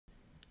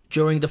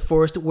During the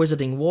First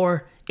Wizarding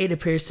War, it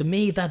appears to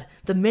me that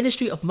the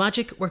Ministry of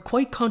Magic were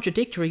quite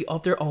contradictory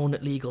of their own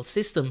legal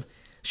system,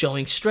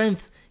 showing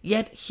strength,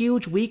 yet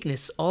huge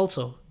weakness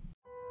also.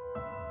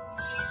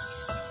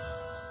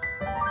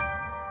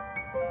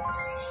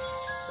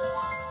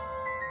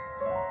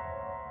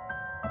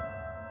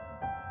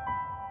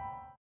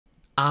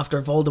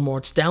 After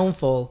Voldemort's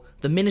downfall,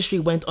 the Ministry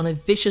went on a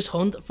vicious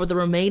hunt for the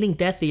remaining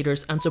Death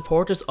Eaters and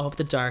supporters of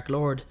the Dark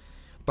Lord.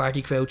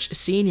 Barty Crouch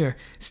Sr.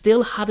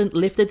 still hadn't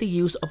lifted the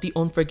use of the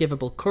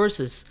unforgivable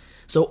curses,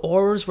 so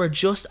Aurors were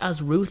just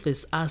as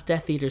ruthless as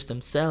Death Eaters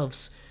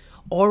themselves.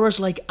 Aurors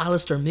like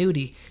Alistair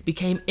Moody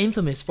became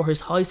infamous for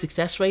his high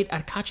success rate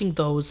at catching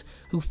those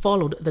who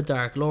followed the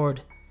Dark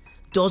Lord.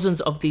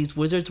 Dozens of these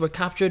wizards were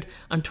captured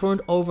and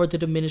turned over to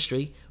the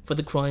Ministry for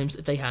the crimes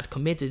they had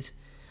committed.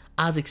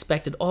 As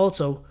expected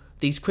also,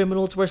 these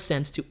criminals were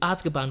sent to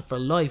Azkaban for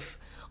life,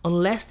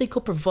 unless they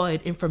could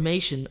provide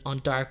information on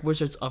dark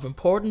wizards of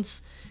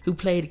importance who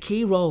played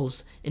key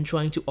roles in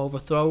trying to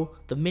overthrow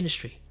the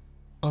Ministry.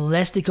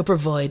 Unless they could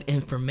provide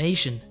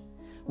information,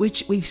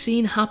 which we've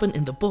seen happen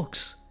in the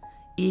books.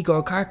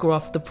 Igor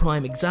Karkaroff the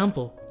prime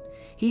example.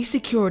 He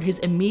secured his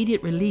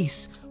immediate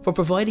release for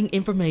providing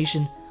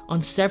information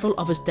on several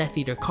of his Death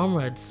Eater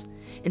comrades.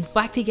 In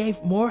fact, he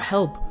gave more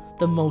help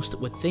than most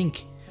would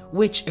think,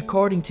 which,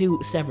 according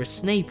to Severus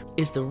Snape,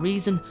 is the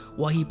reason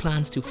why he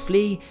plans to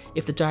flee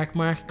if the Dark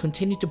Mark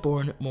continued to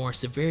burn more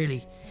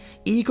severely.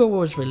 Igor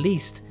was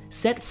released,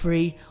 set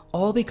free,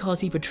 all because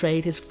he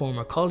betrayed his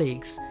former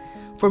colleagues.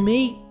 For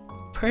me,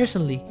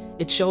 personally,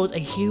 it shows a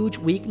huge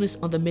weakness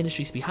on the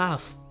Ministry's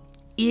behalf.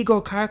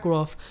 Igor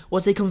Karkaroff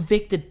was a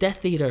convicted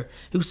Death Eater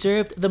who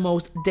served the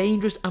most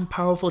dangerous and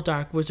powerful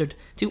Dark Wizard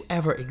to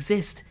ever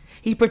exist.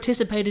 He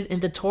participated in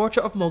the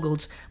torture of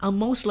Muggles and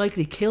most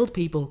likely killed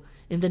people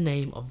in the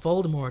name of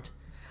Voldemort,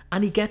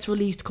 and he gets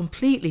released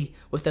completely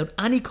without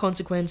any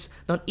consequence,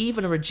 not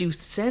even a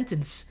reduced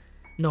sentence,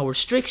 no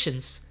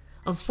restrictions,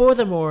 and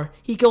furthermore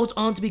he goes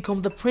on to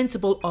become the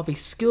principal of a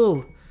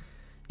school.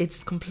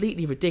 It's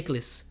completely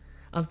ridiculous,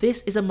 and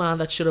this is a man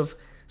that should have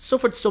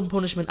suffered some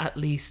punishment at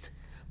least,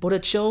 but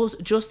it shows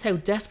just how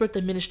desperate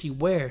the Ministry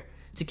were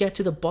to get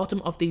to the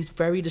bottom of these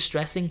very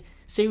distressing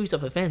series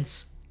of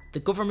events. The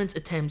government's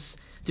attempts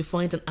to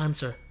find an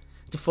answer,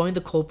 to find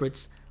the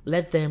culprits,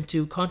 led them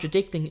to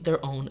contradicting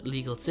their own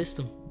legal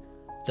system.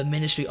 The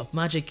Ministry of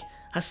Magic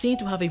has seemed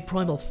to have a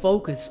primal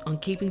focus on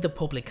keeping the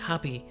public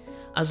happy.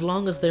 As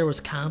long as there was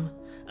calm,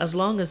 as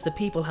long as the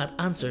people had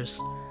answers,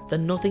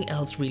 then nothing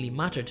else really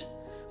mattered.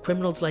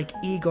 Criminals like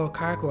Igor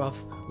Karkaroff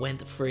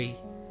went free,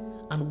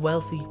 and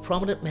wealthy,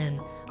 prominent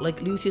men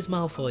like Lucius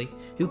Malfoy,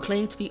 who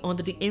claimed to be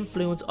under the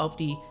influence of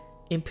the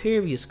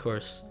Imperius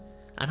Curse,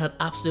 and had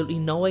absolutely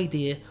no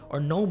idea or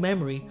no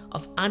memory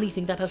of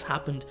anything that has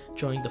happened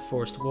during the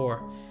First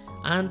War.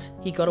 And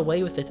he got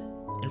away with it.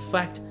 In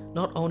fact,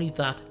 not only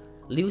that,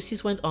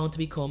 Lucius went on to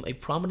become a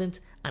prominent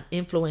and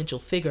influential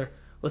figure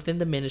within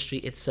the Ministry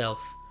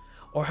itself.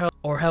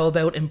 Or how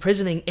about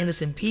imprisoning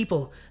innocent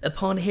people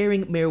upon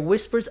hearing mere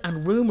whispers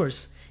and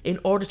rumours in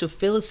order to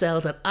fill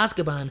cells at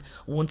Azkaban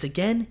once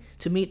again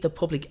to meet the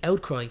public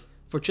outcry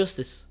for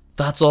justice.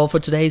 That's all for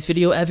today's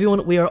video,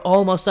 everyone. We are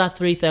almost at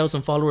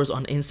 3,000 followers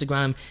on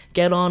Instagram.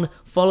 Get on,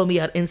 follow me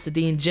at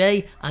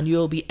InstaDeanJ, and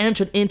you'll be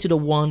entered into the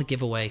one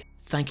giveaway.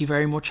 Thank you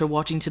very much for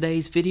watching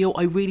today's video.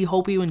 I really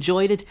hope you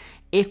enjoyed it.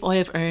 If I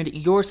have earned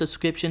your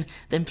subscription,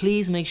 then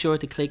please make sure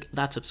to click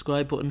that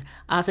subscribe button,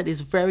 as it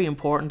is very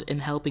important in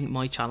helping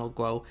my channel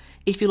grow.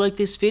 If you like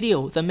this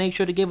video, then make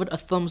sure to give it a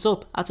thumbs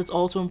up, as it's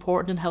also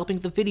important in helping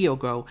the video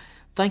grow.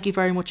 Thank you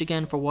very much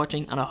again for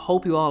watching, and I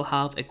hope you all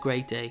have a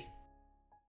great day.